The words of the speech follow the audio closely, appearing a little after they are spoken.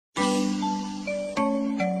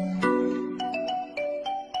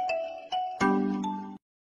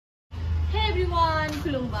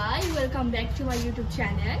welcome back to my YouTube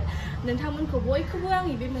channel. नोंथांमोनखौ बयखौबो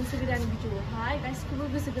आंनि बे मोनसे गोदान भिडिअआवहाय गासिखौबो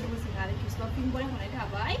गोसो गोरबोजों आरो किस्ला फिनबय हरनाय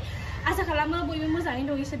थाबाय। आसा खालामो बयबो मोजाङै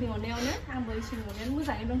दं इसोरनि अननायावनो आंबो इसोरनि अननायावनो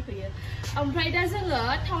मोजाङै दंथ'यो। ओमफ्राय दा जोङो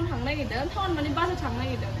टाउन थांनो नागिरदों। टाउन माने बाजार थांनो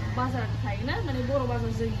नागिरदों। बाजार थायोना माने बर'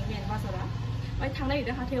 बाजार जोंनि मेन बाजारा। ओमफ्राय थांनो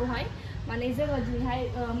नागिरदों हाथायावहाय। माने जोङो दिनैहाय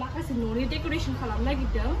माखासे न'नि डेक'रेसन खालामनो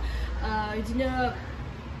नागिरदों। बिदिनो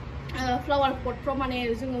फ्लावार पटफ्राव माने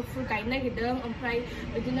जोङो फुल गायनो नागिरदों। ओमफ्राय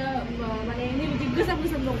बिदिनो माने नैबिदि गोजाम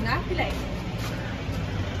गोजाम दंना फैलाय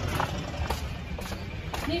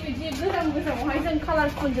नैबिदि गोजाम गोजामावहाय जों कालार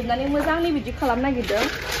फुनजोबनानै मोजां नैबिदि खालामनो नागिरदों।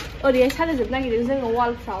 ओरैहाय साजायजोबनो नागिरदों जोङो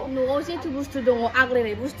वालफ्राव। न'आव जेथु बुस्थु दङ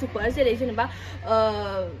आग्लायनाय बुस्थुफोर जेरै जेनेबा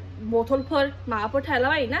बथलफोर माबाफोर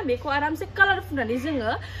थालाबायोना बेखौ आरामसे कालार फुननानै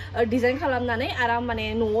जोङो डिजाइन खालामनानै आराम माने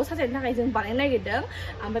न'आव साजायनो थाखाय जों बानायनो नागिरदों।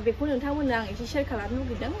 ओमफ्राय बेखौ नोंथांमोननो आं एसे शेयार खालामनो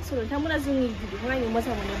लुगैदों। स' नोंथांमोना जोंनि भिडिअखौ नायनो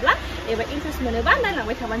मोजां मोनोब्ला एबा इन्टारेस्ट मोनोबा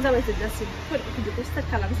नायलांबाय थाबानो जाबाय जोबजासिम। भिडिअखौ स्टार्ट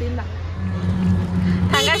खालामसै होनबा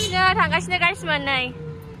थांगासिनो गासिबो नै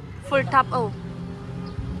फुल टाप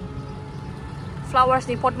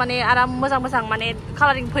फ्लावार्सनि पट माने आराम मोजां मोजां माने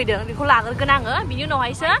कालारिं फैदों बेखौ लाग्रोगोन आङो बिनि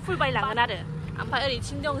उनावहायसो फुल बायलांगोन आरो। ओमफ्राय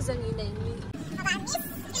ओरैथिं दं जोंनि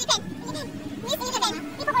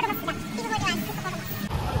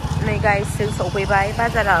नै गाइस जों सफैबाय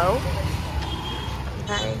बाजाराव।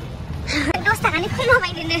 ओमफ्राय 10 थाखानि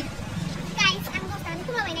खमायबाय नोङो गाइस आं 10 थाखानि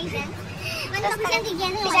खमायबाय नायदों माने फैसा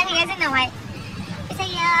गैया जोंनावहाय फैसा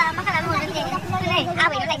गैया मा खालामनो हरदों दे नै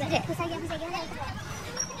आबैनो लायगोन दे फैसा गैया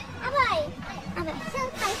आबै जों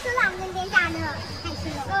थाइसे लांगोन दे जानो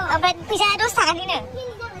थाइसेल' ओमफ्राय फैसा 10 थाखानिनो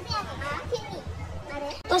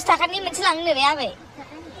 10 थाखानि मोनसे लांनो बे आबै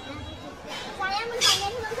जाया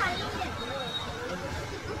मोनखानायानो मोनखायो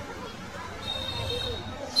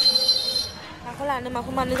माखौ लानो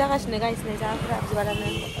माखौ मानो जागासिनो गाइसनो जाग्रा बिबारानो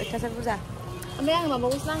अयथासार बुरजा। ओमफ्राय आं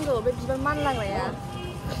माबाखौसो नांगौ बे बिबार मानलाग्राया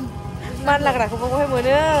मानलाग्राखौबो बहाय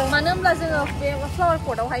मोनो मानो होनब्ला जोङो बे फ्लावार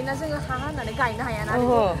पटआवहाय ना जोङो हा होनानै गायनो हायाना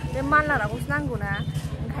बे मानलाग्राखौसो नांगौ ना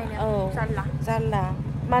ओंखायनो जारला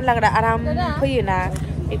मानलाग्रा आराम फैयोना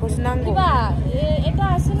बेखौसो नांगौ। এটা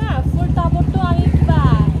আছে ना फुल टाबट तो আমি কিবা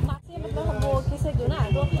मासे मतलब वो कैसे दो ना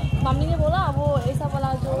तो मम्मी ने बोला वो ऐसा वाला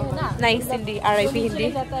जो है ना नाइस हिंदी आरआईपी हिंदी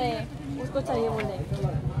उसको चाहिए बोले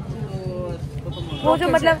वो जो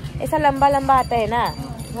मतलब ऐसा लंबा लंबा आता है ना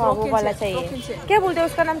वो वाला चाहिए। क्या बोलते हैं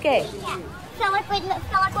उसका नाम क्या है? फ्लावर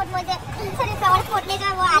पॉट मुझे सॉरी फ्लावर पॉट में जो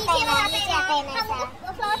वो आता है ना नीचे आता है ना ऐसा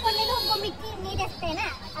फ्लावर पॉट में तो हमको मिट्टी नहीं रखते हैं ना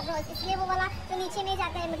अब इसलिए वो वाला तो नीचे नहीं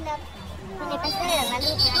जाता है मतलब मुझे पता है ना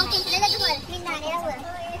वो कितने लगे बोल क्लीन आने हुआ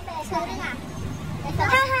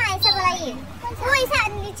हाँ ऐसा वाला ही वो ऐसा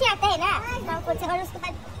नीचे आता है ना फ्लावर पॉट से और उसके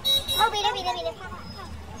बाद ओ मेरे अपना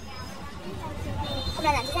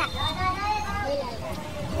लग जा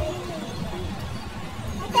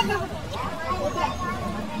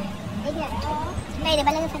नहीं दे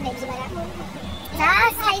बालग फन नहीं बाला ना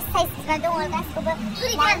साइज का दङ गासिबो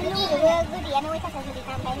लांनो गोदैयानो अयथासार गोदै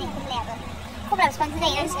थांबाय नै खमलायाबो खमला बिफांसो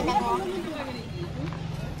गायनांसिगोन ना न'आव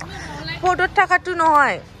फट'त थाखाथु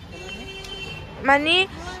নহয় माने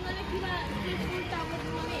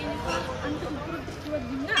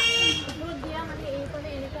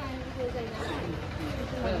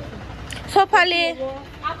सफाले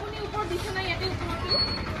আপুনি ওপৰত দিছে না ইয়াতে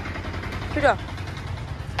ওপৰত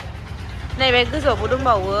नैबे गोजौआवबो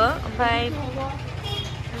दंबावो ओमफ्राय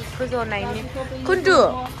गोजौआव नायनि कुन्टु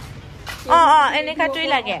एने खाथुइ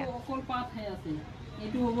लागे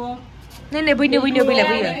नै बैनो बैला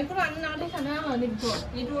बैयो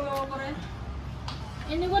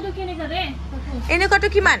এনেকুৱাটো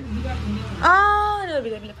কিমান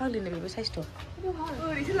फाग्लिनो बेबो साइजथ'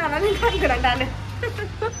 ओरैसो लानानै थांगोन आं दानो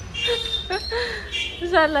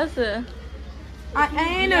जारलासो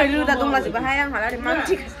नै रोदा दंलाजोबोहाय आंहा ओरै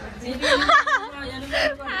मानसि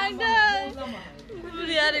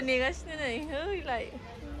बुरि आरो नेगासिनो नै हैलाय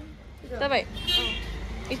जाबाय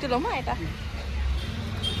इटुल' मा এটা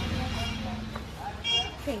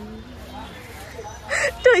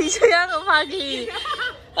थैसै आङो फाग्लि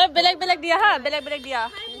बेलेग दिया हा बेलेग दिया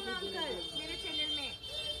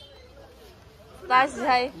गाइस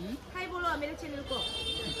हाय बोलो मेरे चैनल को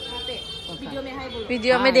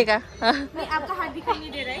वीडियो में देखा मैं आपका हाथ दिखाई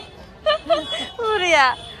नहीं दे रहा है बुरिया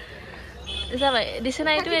जाबाय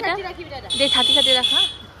दिसना itu eta दे थाथि राखा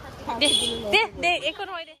दे एको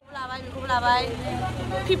नय दे बेखौ लाबाय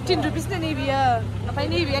 15 रुपिस नै बियो ओमफ्राय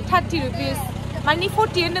नै बियो 30 रुपिस माने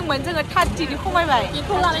 40 होनदोंमोन जोङो 30 नि खमायबाय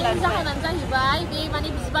बेखौ लानायनि जाहोनानो जाहैबाय बे माने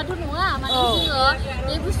बिबारथ' नङा माने जोङो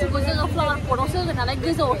बे बुस्थुखौ जोङो फ्लावार पटआवसो होगोन नालाय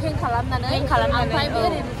गोजौआव हें खालामनानै ओमफ्राय बे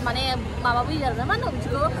ओरै माने माबाबोयो आरो मा होनो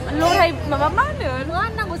बिदिखौ लराय माबा मा होनो मा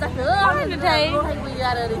होननांगौ जाखो होनोथाय लरायबोयो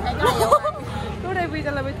आरो ओरैहाय गाहायाव लरायबोयो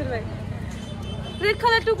जालाबायथारबाय रेड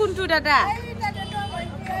कालार टु कुन्टु दादा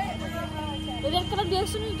रेड कालार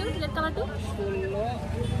दियासुन itu रेड कालार टु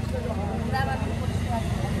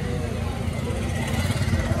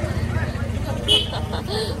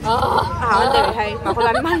होनदोंहाय माखौ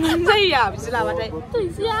लानो मानो जायो बिदि लाबाथाय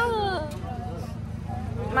थैसै आङो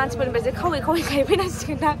मानसिफोरनिफ्राय खावै खावै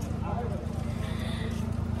गायफैनांसिगोन ना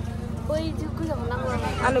बै गोजानाव नांगौ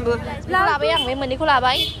आंनोबो लाबाय आं बे मोननैखौ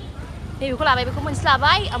लाबाय नैबेखौ लाबाय बेखौ मोनसे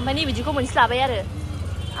लाबाय ओमफ्राय नैबिदिखौ मोनसे लाबाय आरो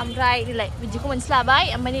ओमफ्राय नैलाय बिदिखौ मोनसे लाबाय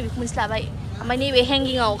ओमफ्राय नैबेखौ मोनसे लाबाय ओमफ्राय नैबे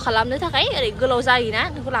हेंगिंआव खालामनो थाखाय ओरै गोलाव जायोना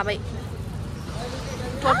बेखौ लाबाय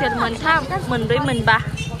टटेल मोनथाम मोनब्रै मोनबा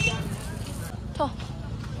थ'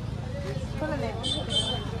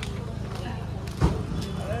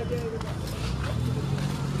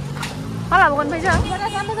 मा लाबोगोन ओमफ्राय जों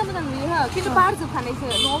मोजां मोजां नुयो खिन्थु बारजोबखानायसो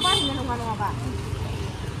न'आव बारहैनाय नङा नङाबा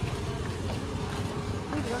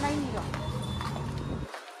नायनि र'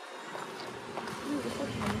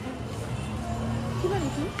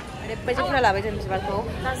 ओरैबायदि बुरजा लाबाय जों बिबारखौ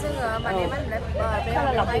दा जोङो माने मा होनो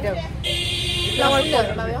कालार लाफैदों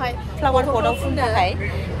माबायावहाय फ्लावार पटआव फुननो थाखाय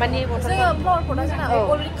माने जोङो फ्लावार पटआव जोंना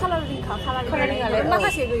अलरेडि कालारिं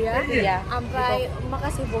माखासे गैया ओमफ्राय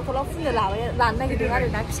माखासे बथलाव फुननो लानो नागिरदों आरो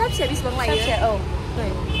ना फिसा फिसा बेसेबां लायो औ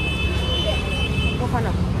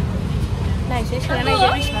दखानाव नायसै सोना नायसै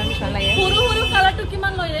बेसेबां लायो সৰু কালারটো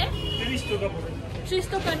কিমান লয় রে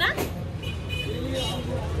 30 টাকা না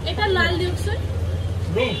এটা লাল দিওকসুন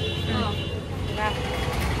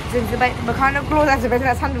जोंजोबाय मोखाङानो ग्ल' जाजोब्बाय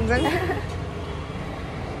जोंना सान्दुंजों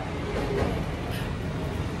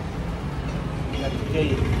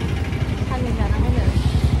सान्दुं जानांगौनो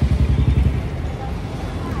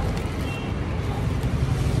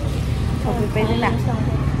सफैबाय जोंना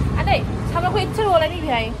आदै सामब्रामखौ एसे रलाय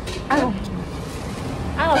नैबेहाय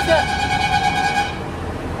आंनावसो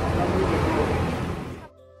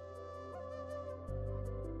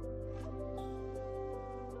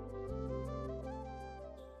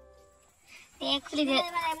खुलिदो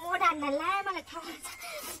मालाय मडार्न नालाय मालाय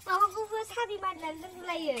माबाखौबो साबि मारिनानै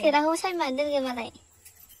दोनलायो थेराखौबो साबि मारिनानै दोनगोन मालाय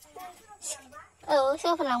औ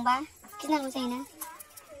सोरबाफोर लांबा गिनांगौ जायोना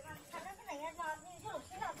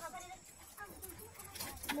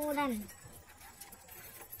मडार्न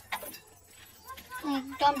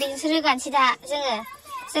एकदम बेजोंसो रोगानोसै दा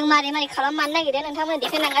जों मारै मारै खालामनो नागिरदों नोंथांमोन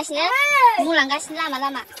देखायलांगासिनो बुंलांगासिनो लामा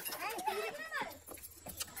लामा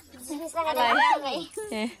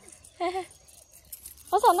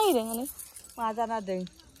मा जानो नागिरदों नों मा जानो नागिरदों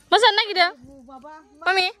मा जानो नागिरदों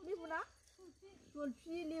मामि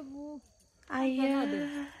आइया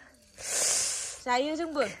जायो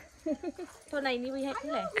जोंबो थ' नायनि बैहाय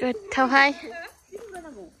फैलाय गोथावहाय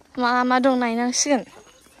मा दं नायनांसिगोन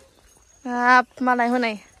हाब मालाय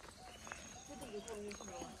हनै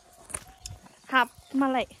हाब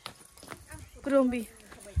मालाय ग्रम्बि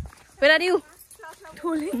Where are you?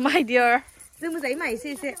 My dear. जोंबो जायो मा एसे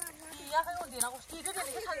जोंहा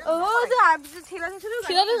थेला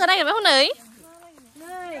रोगा नागिरबाय हनै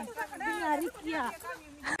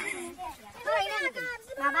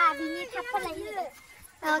माबा बिनि थाबफोरलाय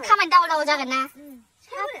खामानि दावराव जागोन ना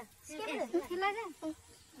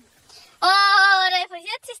ओरै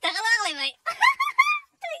फैसा 30 थाखा लांलायबाय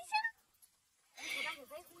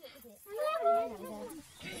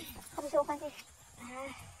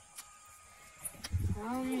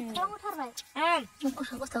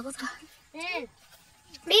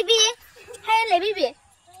Bibi, hai le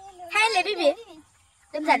bibi,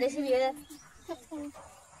 loomzadoh sih biyo.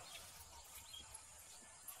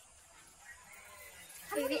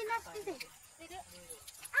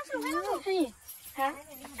 Hah?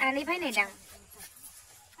 Ani phải này đằng.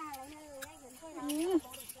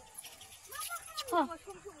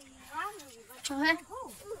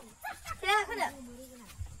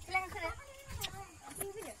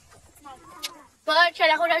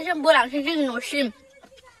 Saya dah jam bulan sih nusim.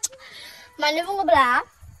 Mana pun kebela.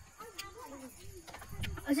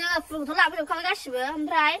 Saya belum tahu apa yang kau kasih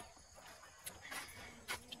beramai.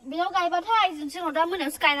 Bila kau ibadah, saya sudah mana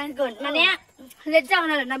sekarang gun. Mana lezat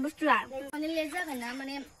mana nak bersuara. Mana lezat mana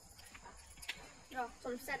mana. Oh,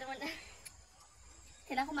 solusi ada mana.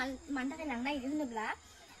 Tidak aku mantap kan nang naik itu bela.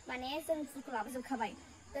 Mana saya sekolah besok kabai.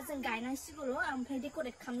 Terus saya nang sekolah, ampai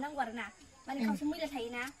dekorasi kamnang warna. Mana kau semua dah tahu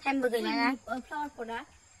na. Time begini na. Flower poda.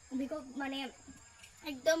 Biko mana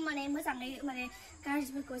एकदम माने मोजाङै माने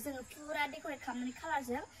गार्ल्सफोरखौ जोङो पुरा डेक'रेट खालामनानै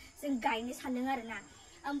कालारजों जों गायनो सानदों आरोना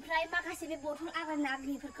ओमफ्राय माखासे बे बथल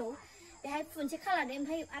आगनिफोरखौ बेहाय फुनसे खालामदों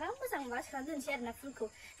ओमफ्राय आराम मोजां माबा सोना दोनसै आरोना फुलखौ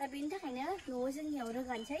दा बेनि थाखायनो न'आव जोंनियाव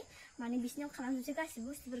रोगानोसै माने बिसिनाव खालामजोबसै गासिबो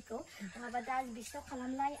बुस्थुफोरखौ नङाबा दा बिसिनाव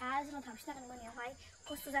खालामलाय आरो जोंनाव थांफिननांगोन मोनायावहाय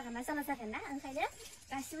खस्थ' जागोन ना जागोन ना ओंखायनो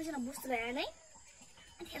गासिबो जोंनाव बुस्थु लानानै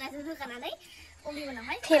थेलाजों रोगानानै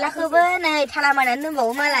अमनिमोनावहाय थेलाखौबो नै थालामानानै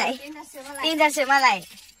दोनबावो मालाय देन्जारसो मालाय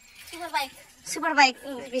सुपार बाइक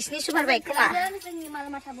बिसिनि सुपार बाइक खोमा जोंनि माल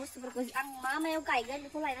माथा बुस्थुफोरखौ आं मा मायाव गायगोन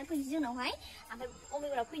बेखौ लायनानै फैनोसै जोंनावहाय ओमफ्राय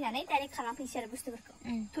अमनिमोनाव फैनानै डाइरेक्ट खालामफैनोसै आरो बुस्थुफोरखौ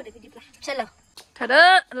थोदो बिदिब्ला चलो थादो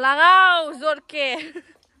लागाव जरके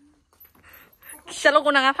खियाल'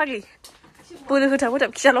 गनाङा फाग्लि बोलो होथाब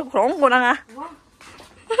खियाल' ग्रं गनाङा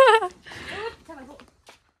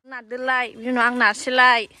नारदोलाय बिनि उनाव आं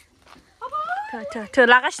नारसैलाय थो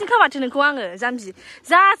लागासिनो खोमाथो नोंखौ आङो जाम्बि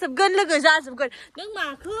जाजोबगोन लोगो जाजोबगोन नों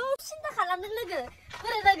माखौ सिन्था खालामदों लोगो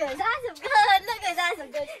बोरै लोगो जाजोबगोन लोगो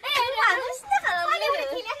जाजोबगोन माखौ सिन्था खालामदों लोगो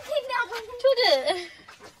थुदो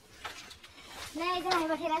नै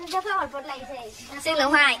जोंहा थेलाजों फ्लावार लायसै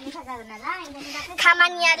जोंनावहाय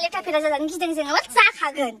खामानिया लेथा फेथा जाजानो गिदिं जोङो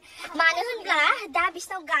जाखागोन मानो होनब्ला दा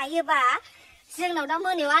बिसिनाव गायोबा जोंनाव दा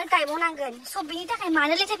मोनायाव आरो गायबावनांगोन सब बिनि थाखाय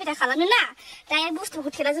मानो लेथा फेथा खालामनो ना दा बुस्थुखौ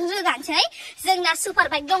थेलाजों रोगानोसै जोंना सुपार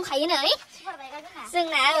बाइक दंखायो नै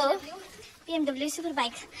जोंना BMW सुपार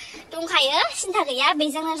बाइक दंखायो सिन्था गैया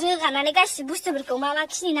बेजोंनो रोगानानै गासिबो बुस्थुफोरखौ मा मा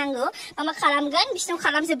खिनि नांगौ मा खालामगोन बिसिनाव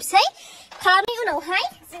खालामजोबसै खालामनायनि उनावहाय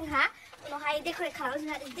जोंहा उनावहाय डेक'रेट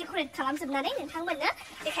खालामजोबनानै नोंथांमोननो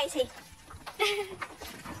देखायसै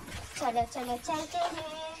चलो चलो चलते हैं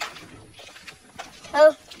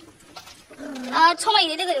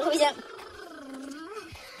समायनो लोगो नोंखौ बेजों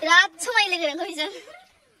बिराद समाय लोगो नोंखौ बेजों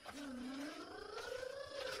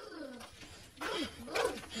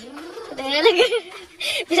लोगो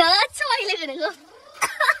बिराद समाय लोगो नोंखौ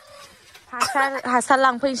हासार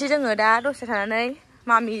लांफैनोसै जोङो दा दसे थानानै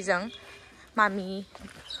मामि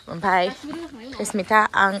ओमफ्राय फ्रेसमिता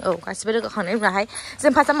आं गासिबो रोगाखांनायनि उनावहाय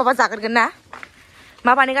जों फार्स्टआव माबा जाग्रोगोन ना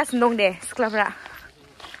मा बानायगासिनो दं दे सिख्लाफ्रा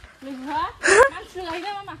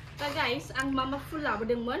दा गाइस आं मा फुल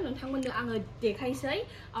लाबोदोंमोन नोंथांमोननो आङो देखायसै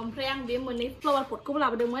ओमफ्राय आं बे मोननै फ्लावार पटखौबो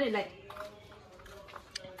लाबोदोंमोन एलाय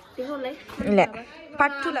देखायहरलाय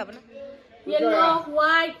पार्ट 2 लाबोना येलो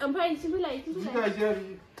व्हाइट ओमफ्राय इसे फैलाय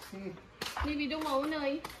नैबे दंबावो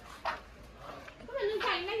नै नों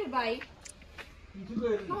गायनो नागिरबाय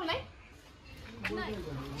मावलाय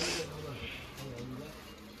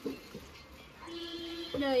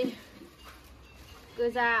नै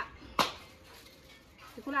गोजा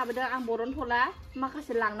बेखौ लाबोदों आं बरनथ'ला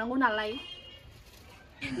माखासे लांनांगौ नालाय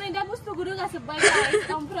नै दा बुस्थुखौ रोगाजोब्बाय गाइस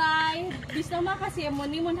ओमफ्राय बिसिनाव माखासे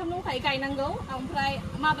मोननै मोनथाम दंखायो गायनांगौ ओमफ्राय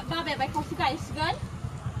बाबाया बाय खावसे गायसिगोन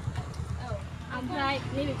ओमफ्राय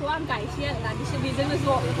नैबेखौ आं गायसै आरोना बिसोर बेजोंनो ज'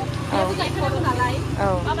 बेयावबो गायखानांगौ नालाय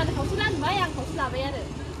बाबानो खावसे लांबाय आं खावसे लाबाय आरो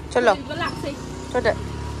चलो बेबो लांसै थ'दो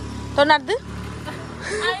थ' नारदो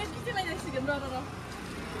आरो गिदिंलायनांसिगोन र'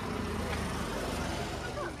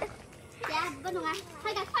 जेबो नङा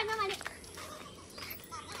फैगा फैना माने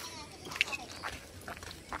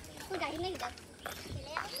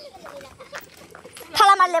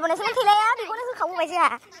खालामाले बनायसै थेलाया बेखौनो होखांबाय जोंहा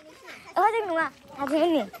जों नङा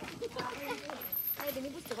हाजोनि बेनि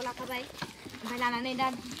बुस्थुखौ लाखाबाय ओमफ्राय लानानै दा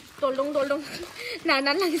दलदं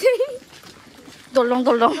नानानै लांसै दलदं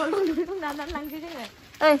नानानै लांसै जोङो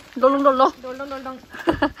ओइ दलदं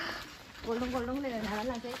होनलायना नानानै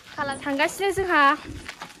लांसै खालार थांगासिनो जोंहा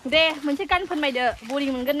दे मोनसे गान फोरमायदो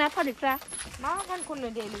बरिं मोनगोन ना पाब्लिकफ्रा मा गान खननो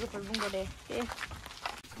दे लोगोफोर बुंदो दे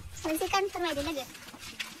मोनसे गान फोरमायदो लोगो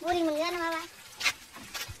बरिं मोनगोन नङाबा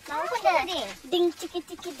माबा खनदो दे दिं चिकी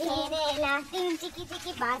चिकी देरेला दिं चिकी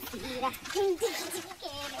चिकी बासिरा दिं चिकी चिकी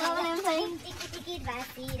केरेला दिं चिकी चिकी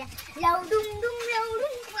बासिरा लाउडुम दुम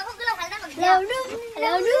लाउडुम माबा गोलाव खालामनांगौ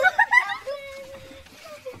लाउडुम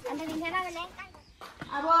ओमफ्राय नोंथाङा माने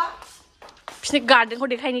आब' बिसिनि गार्डेनखौ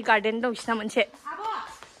देखायनि गार्डेन दं बिसिना मोनसे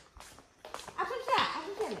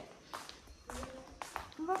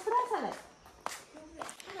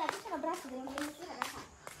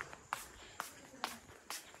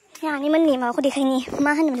यानि मोननि माबाखौ देखायनि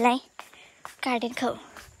मा होनोमोनलाय गार्डेनखौ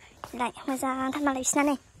लाय मोजांथार नालाय बिसिना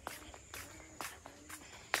नै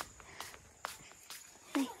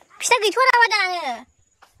बिसिना गैथ'आ नामा दा आङो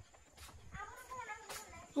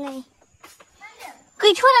नै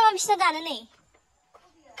गैथ'आ नामा बिसिना दानो नै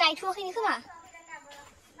गायथ'आखैनो खोमा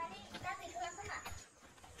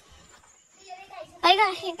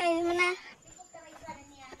गायदोंमोन ना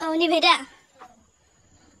औ नैबे दा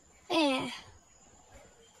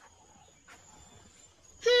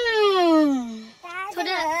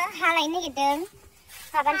हालायनो नागिरदों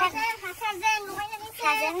माबानि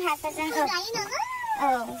थाखाय हासारजों औ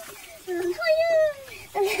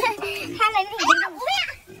हालायनो नागिरदों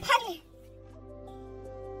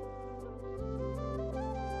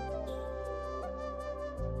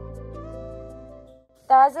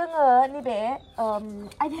दा जोङो नैबे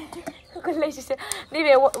गोरलैसो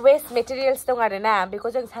नैबे वेस्ट मेटेरियल्स दं आरोना बेखौ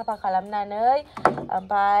जों साफा खालामनानै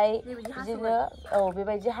ओमफ्राय बिदिनो औ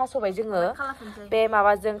बेबायदि हास'बाय जोङो बे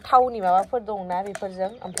माबाजों थावनि माबाफोर दंना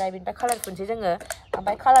बेफोरजों ओमफ्राय बेनिफ्राय कालार फुनसै जोङो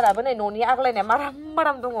ओमफ्राय कालाराबो नै न'नि आग्लायनाय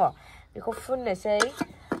माराम दङ बेखौ फुननोसै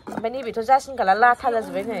ओमफ्राय नैबेथ' जासिन खाला लाथा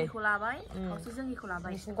जाजोब्बाय नै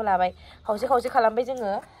नोंसिनिखौ लाबाय खावसे खालामबाय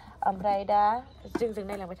जोङो ओमफ्राय दा जोंजों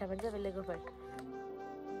नायलांबाय थाबानो जाबाय लोगोफोर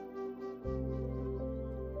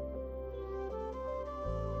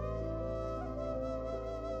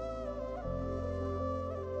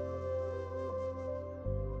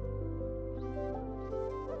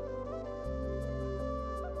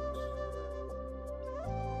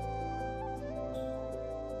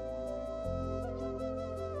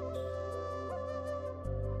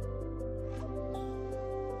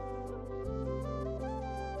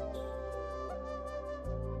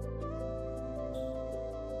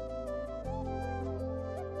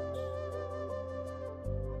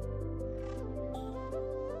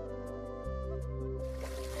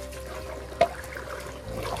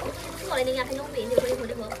Neng akan ngombe ni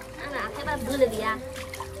boleh. Anak akan pada bela dia.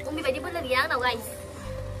 Umi bagi bela dia nak guys.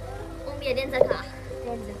 Umi ada dancer kah?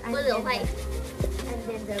 Bela apa?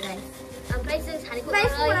 Dancer guys. Ampai sing cari ko.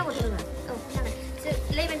 Guys, mana mo tu? Oh, sana.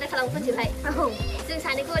 Lei ben kalau pun je hai. Oh. Sing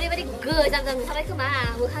cari ko dia bagi ge jam sampai ke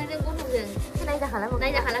mana? Bukan dia pun je. Nai dah kalah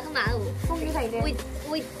ke mana? Umi hai dia.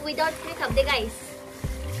 Without makeup deh guys.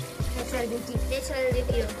 Natural beauty.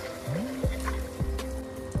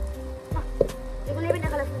 Dia boleh ben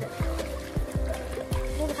kalau pun.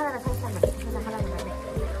 하나가 살짝만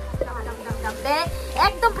네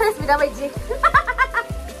एकदम फ्रेशमिता बायदि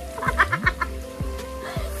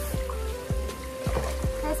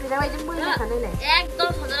फ्रेशमिता बायदि मोजां थानायलाय एकदम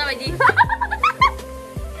सजना बायदि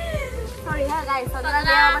सरि हा गाइस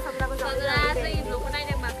सजना जोंनि ब्लगखौ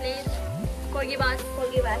नायदोंबा प्लिज forgive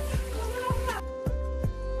us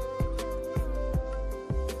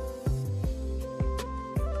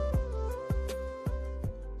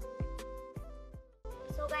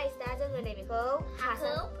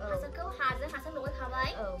हासारखौ हाजों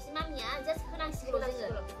लगायखाबाय मामिया जास्ट होनांसिगौ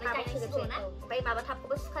जोङो गायनांसिगौ ना ओमफ्राय माबा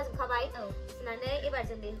थाबखौबो सुखाजोबखाबाय सुनानै एबार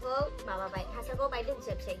जों बेखौ माबाबाय हासारखौ बाय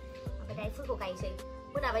दोनजोबसै ओमफ्राय दायो फुलखौ गायसै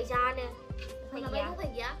मोनाबाय जानो मोनाबाय उफाय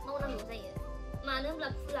गैया मावनांगौ जायो मानो होनब्ला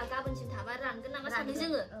फुला गाबोनसिम थाबा रानगोन नामा सानो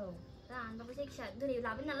जोङो रानबाबो जायखिया दिनै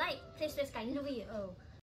लाबोन नालाय फ्रेश गायनो लुबैयो